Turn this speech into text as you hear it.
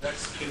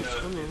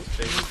Learning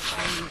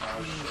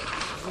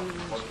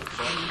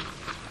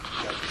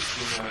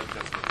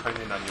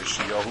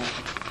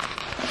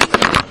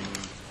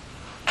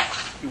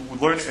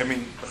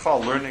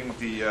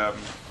the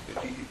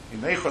in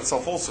Eicha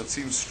itself also, it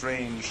seems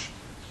strange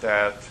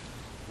that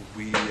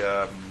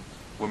we're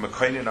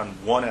mekainin on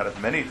one out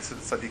of many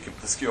tzaddikim.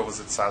 Piskio was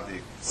a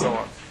tzaddik, so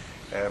on.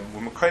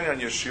 We're mekainin on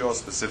Yeshua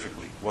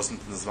specifically. It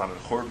wasn't in the Zman of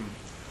Churban,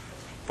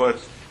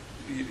 but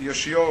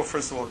Yeshua,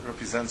 first of all,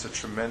 represents a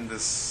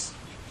tremendous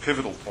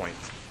pivotal point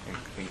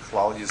in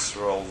Klal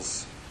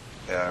Yisrael's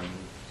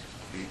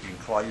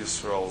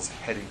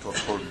heading towards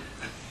Churban.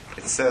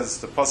 It says,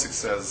 the pasuk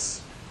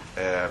says,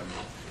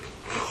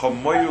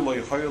 "Chomoyu lo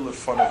yihoyu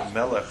lefanav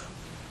melech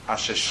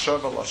asher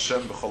shavel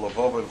Hashem b'chol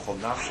avavo v'chol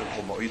nafshe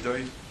v'chol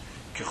mo'idoi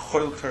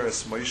kechol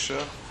teres Moshe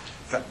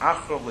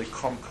ve'achrav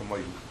leikom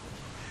kamoyu."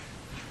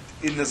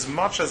 In as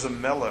much as a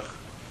melech,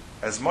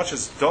 as much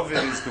as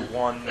David is the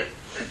one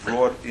who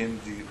brought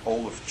in the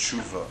Ol of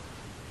Teshuvah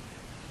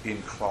in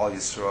Klal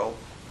Yisrael,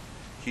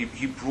 he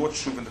brought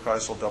Teshuvah into Klal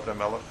Yisrael, David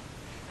HaMelech.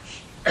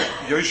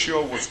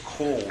 Yoshua was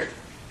called,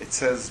 it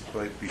says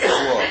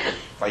before,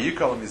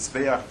 Vayikal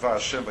Mizbeach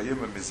VaHashem Vayim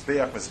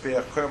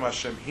Mizbeach Koyam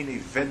Hashem Hine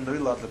Ven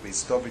Noilad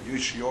LeBeis David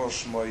Yoshua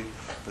Shmoi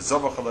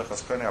V'Zavach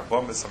Alechas Koyne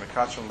Abomis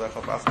Amikachon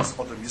Lecha V'Afnas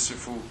Odom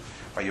Yisufu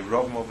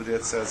Vayivrovim. Over there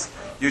it says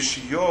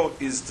Yoshua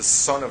is the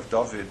son of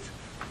David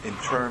in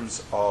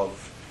terms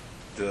of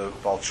the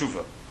Baal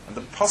Teshuvah. And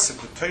the pasuk,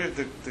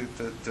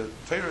 the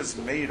Torah is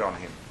made on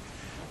him.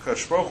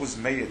 Kadosh Baruch Hu was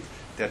made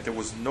that there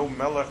was no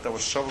melech that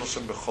was shavel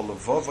Hashem b'chol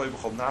levavai,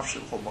 b'chol nafshi,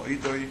 b'chol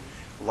ma'idoi,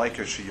 like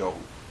Yeshayahu.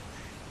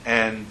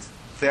 And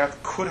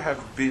that could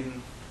have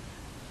been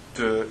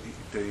the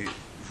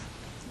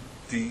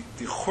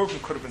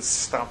Churban could have been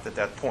stopped at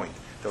that point.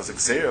 There was a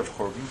Gzeir of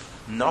Churban,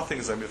 nothing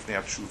is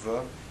Amifnei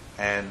Teshuvah,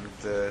 and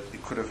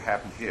it could have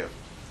happened here.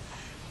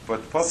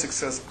 But the pasuk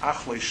says,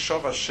 "Ach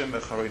leishav Hashem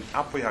echarein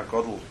apoy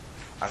hagadol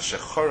asher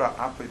chora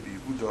apoy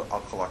b'Yehuda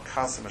al kol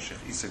hakasem asher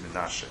isay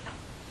Menashe."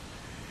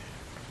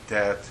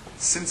 That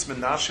since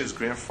Menashe's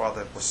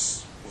grandfather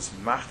was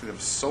machted him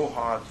so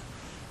hard,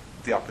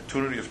 the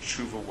opportunity of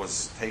tshuva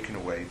was taken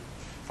away.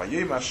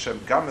 Vayim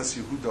Hashem games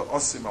Yehuda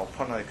osim al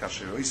panai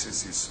kasher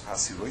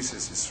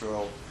hasiroises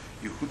Yisrael.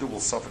 Yehuda will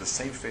suffer the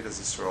same fate as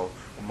Israel.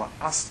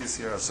 Uma'astis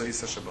yer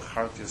azoyis asher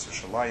bechartis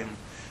Yerushalayim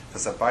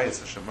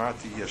v'zabayis asher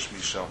marti yesh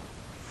misham.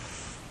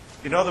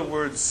 In other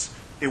words,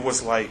 it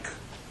was like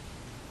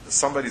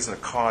somebody's in a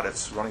car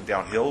that's running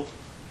downhill,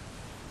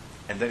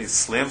 and then he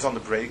slams on the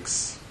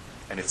brakes,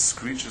 and it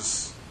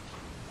screeches,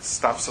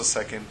 stops a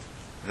second,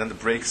 and then the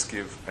brakes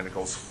give, and it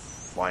goes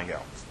flying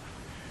out.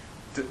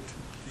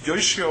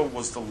 Yoshua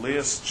was the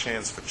last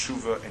chance for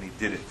tshuva, and he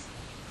did it.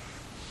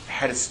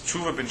 Had his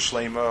tshuva been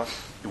shlema,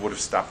 it would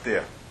have stopped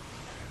there.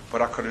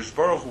 But HaKadosh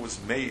Baruch Hu was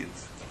made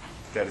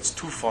that it's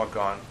too far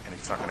gone, and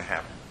it's not going to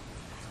happen.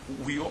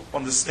 We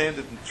understand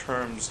it in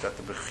terms that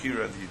the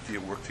Bechira and the idea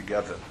work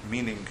together,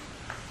 meaning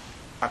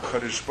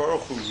HaKadosh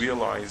Baruch Hu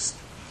realized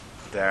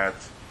that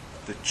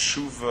the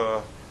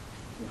tshuva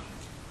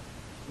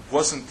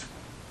wasn't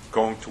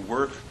going to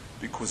work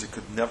because it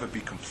could never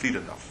be complete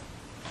enough.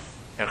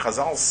 And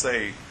Chazal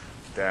say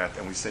that,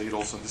 and we say it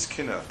also in this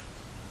Kinnah,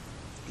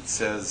 it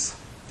says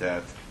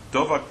that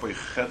Dovak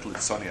boichet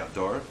litzani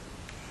ador,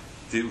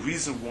 the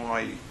reason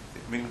why,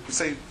 we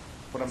say,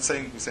 what I'm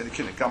saying, we say the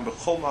Kinnah, Gam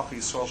b'chol Malchi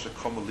Yisrael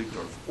shekom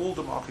ligdor, of all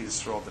the Malchi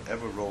Yisrael that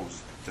ever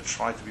rose to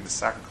try to be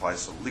Mesaken Klal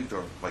Yisrael,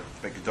 ligdor, like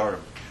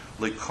Megidarim,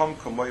 leikom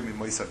kamoy mi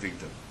Moshe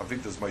Avigdor,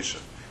 Avigdor's Moshe.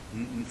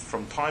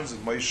 From times of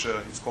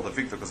Moshe, he's called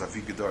Avigdor because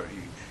Avigdor,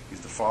 he's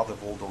the father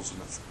of all those who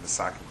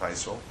Mesaken Klal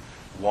Yisrael.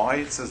 Why?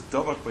 It says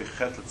Dovak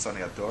boichet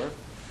litzani ador,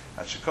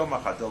 and shekom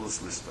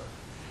achadelis lister.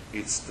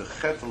 It's the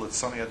chet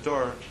litzani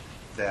ador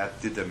that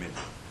did them in.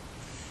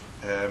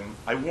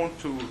 I want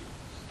to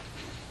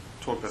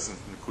talk about this in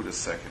a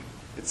second.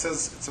 It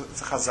says, it's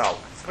a chazal.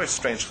 It's a very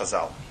strange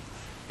chazal.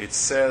 It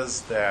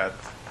says that,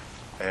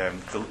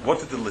 what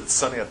did the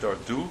Litzani Ador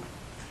do?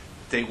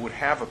 They would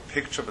have a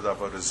picture of the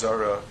Avodah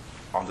Zarah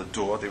on the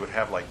door. They would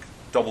have like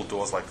double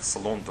doors, like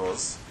salon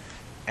doors.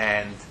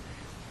 And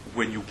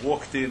when you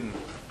walked in,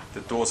 the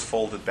doors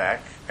folded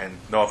back and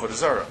no Avodah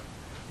Zarah.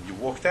 You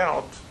walked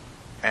out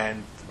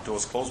and the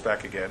doors closed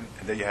back again,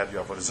 and then you had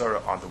your Avodah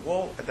Zarah on the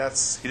wall, and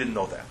he didn't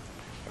know that.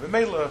 And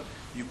Mela,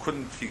 you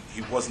couldn't,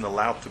 he wasn't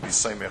allowed to be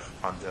Seimech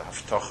on the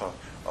Haftacha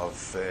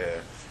of,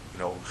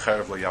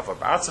 Cherev lo Yava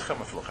Ba'atzechem,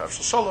 Afilo Cherev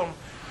Shel Shalom,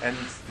 and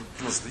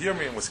it was the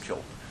Yirmiyah was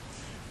killed.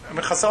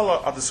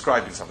 Chazal are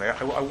describing something.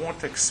 I want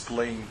to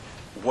explain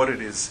what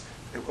it is.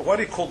 What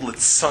do you call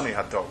Litzani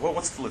Hadar?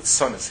 What's the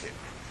Litzanis here?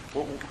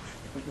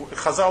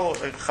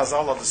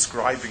 Chazal are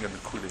describing in the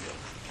Kudah here.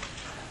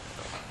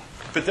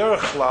 B'derech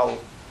klal,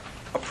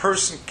 a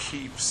person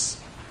keeps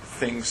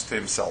things to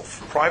himself.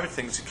 Private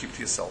things you keep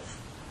to yourself.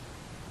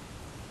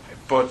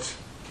 But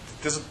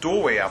there's a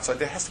doorway outside.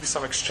 There has to be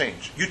some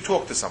exchange. You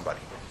talk to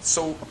somebody.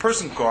 So a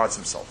person guards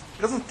himself.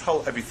 He doesn't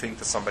tell everything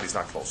to somebody he's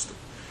not close to.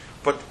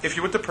 But if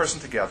you're with the person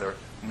together,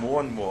 more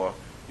and more,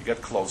 you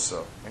get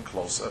closer and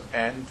closer,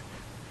 and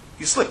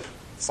you slip.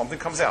 something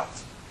comes out,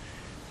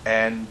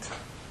 and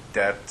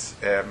that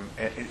and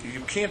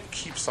you can't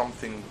keep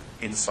something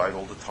inside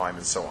all the time,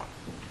 and so on.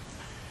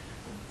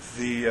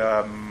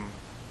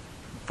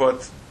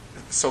 But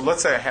so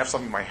let's say I have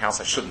something in my house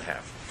I shouldn't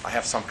have. I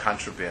have some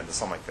contraband or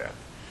something like that.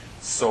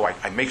 So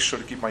I make sure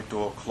to keep my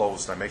door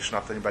closed. I make sure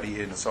not to let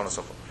anybody in, and so on and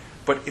so forth.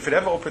 But if it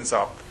ever opens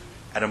up,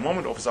 at a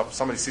moment it opens up,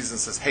 somebody sees it and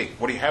says, "Hey,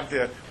 what do you have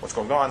there? What's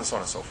going on?" and so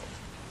on and so forth.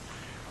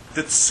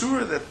 The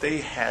tzura that they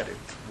had it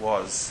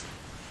was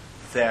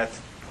that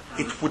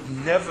it would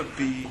never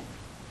be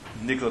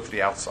nigla to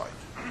the outside.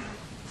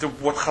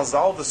 What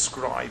Chazal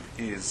describe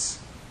is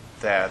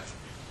that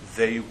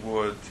they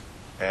would,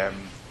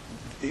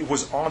 it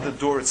was on the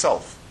door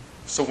itself.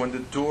 So when the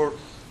door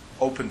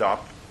opened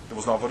up, there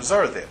was no avodah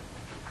zarah there.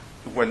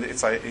 When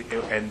it's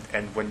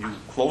and when you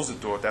close the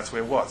door, that's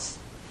where it was.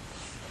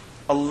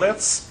 A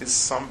letz is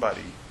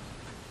somebody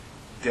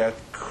that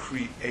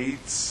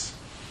creates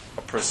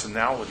a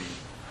personality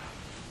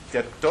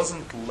that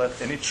doesn't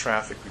let any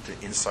traffic between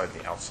the inside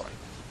and the outside.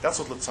 That's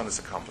what Litzanis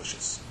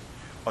accomplishes.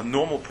 A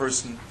normal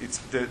person, it's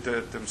the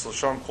Mishal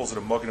Shalom calls it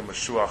a Magen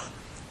Mashuach.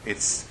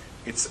 It's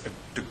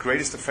the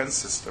greatest defense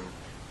system.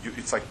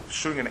 It's like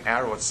shooting an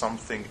arrow at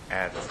something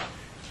at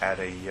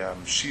a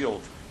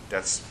shield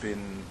that's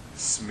been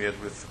smeared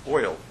with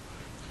oil.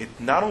 It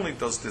not only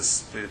does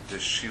the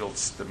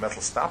shields, the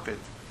metal stop it,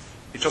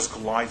 it just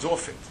glides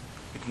off it.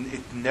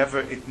 It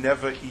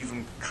never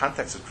even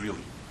contacts it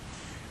really.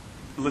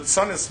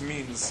 Litzanis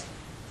means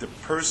the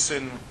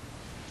person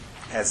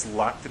has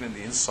locked it in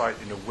the inside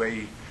in a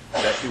way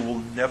that it will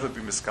never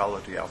be misgal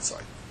at the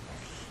outside.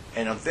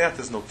 And on that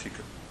there's no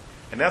tikkun.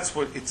 And that's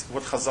what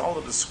Chazal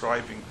are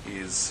describing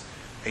is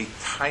a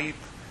type,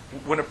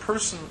 when a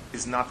person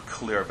is not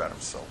clear about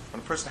himself,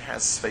 when a person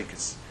has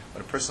sfeikis,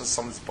 when a person,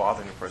 something's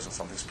bothering a person,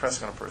 something's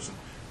pressing on a person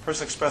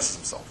expresses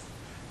himself.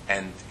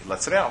 And he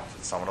lets it out,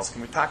 and someone else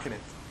can be attacking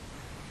it.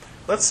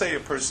 Let's say a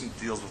person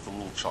deals with a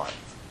little child.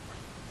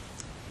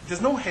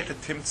 There's no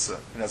hetetimtza,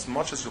 in as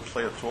much as you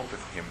play a talk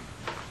with him,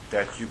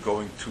 that you're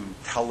going to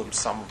tell him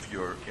some of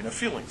your inner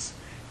feelings.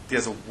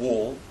 There's a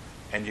wall,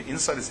 and your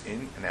inside is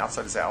in, and the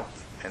outside is out,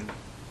 and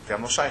they have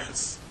no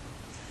shaykhs.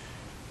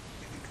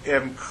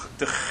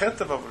 The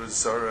chet of Avodah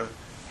Zarah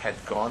had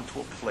gone to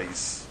a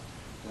place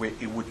where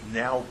it would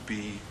now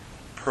be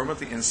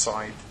permanently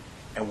inside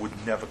and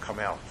would never come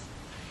out.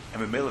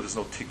 And Memela, there's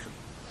no tikkun.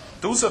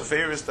 Those are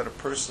various that a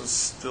person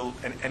still,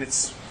 and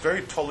it's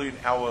very totally in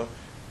our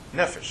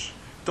nefesh.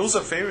 Those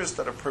are various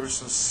that a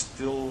person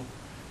still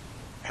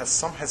has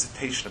some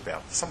hesitation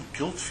about, some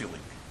guilt feeling.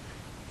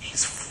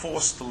 He's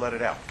forced to let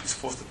it out. He's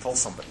forced to tell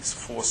somebody. He's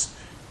forced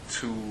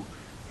to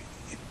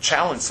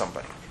challenge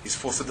somebody. He's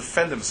forced to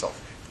defend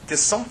himself.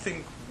 There's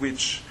something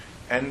which,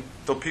 and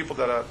the people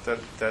that are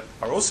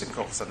also in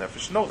Kochas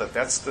HaNefesh know that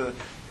that's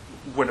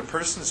when a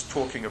person is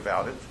talking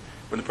about it,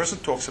 when the person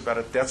talks about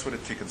it, that's where the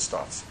tikkun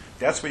starts.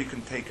 That's where you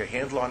can take a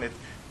handle on it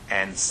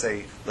and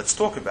say, let's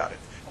talk about it.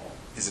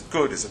 Is it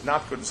good? Is it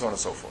not good? And so on and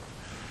so forth.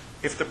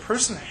 If the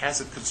person has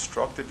it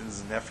constructed in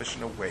his nefesh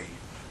in a way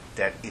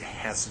that it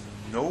has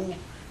no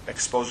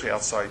exposure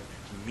outside,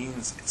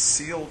 means it's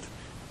sealed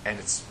and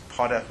it's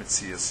part of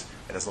Metzias,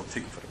 and there's no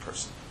tikkun for the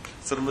person.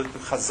 So the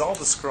Chazal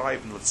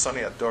described in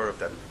Litzani Ador,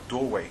 that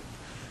doorway,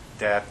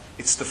 that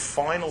it's the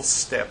final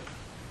step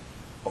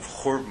of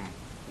Churban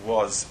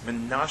was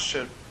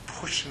Menashe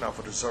pushing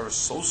Avodah Zarah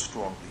so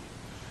strongly.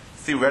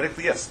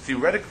 Theoretically, yes.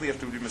 Theoretically, if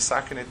they would be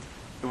misakin it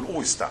would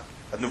always stop.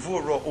 A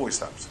Nevuah Ra always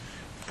stops.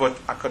 But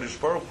HaKadosh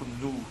Baruch Hu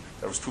knew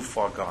that it was too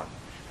far gone.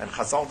 And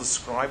Chazal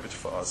described it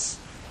for us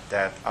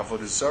that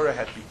Avodah Zarah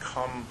had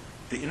become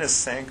the inner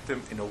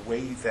sanctum in a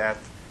way that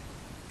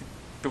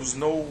there was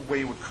no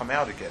way it would come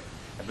out again.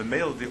 And the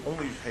male, the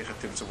only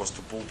hechatimza was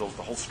to bulldoze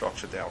the whole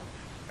structure down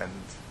and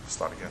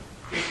start again.